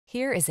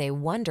Here is a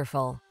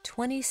wonderful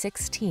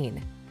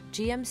 2016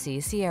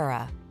 GMC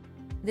Sierra.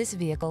 This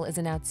vehicle is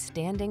an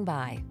outstanding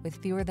buy with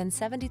fewer than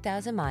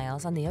 70,000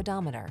 miles on the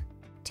odometer.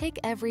 Take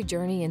every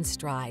journey in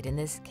stride in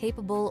this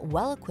capable,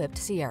 well-equipped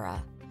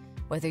Sierra.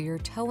 Whether you're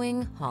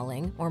towing,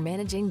 hauling, or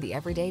managing the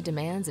everyday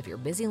demands of your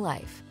busy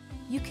life,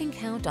 you can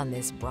count on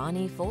this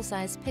brawny,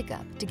 full-size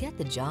pickup to get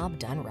the job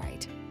done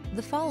right.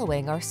 The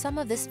following are some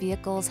of this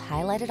vehicle's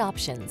highlighted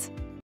options: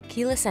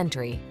 keyless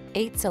entry,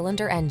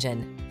 8-cylinder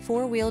engine,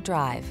 4-wheel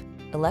drive,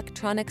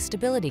 electronic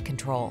stability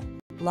control,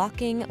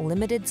 locking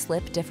limited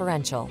slip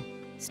differential,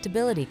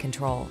 stability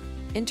control,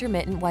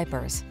 intermittent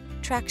wipers,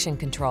 traction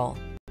control,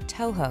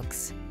 tow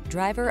hooks,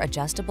 driver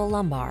adjustable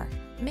lumbar.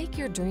 Make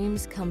your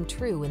dreams come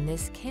true in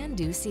this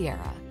can-do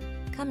Sierra.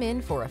 Come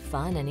in for a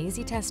fun and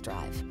easy test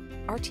drive.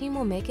 Our team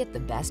will make it the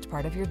best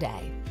part of your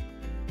day.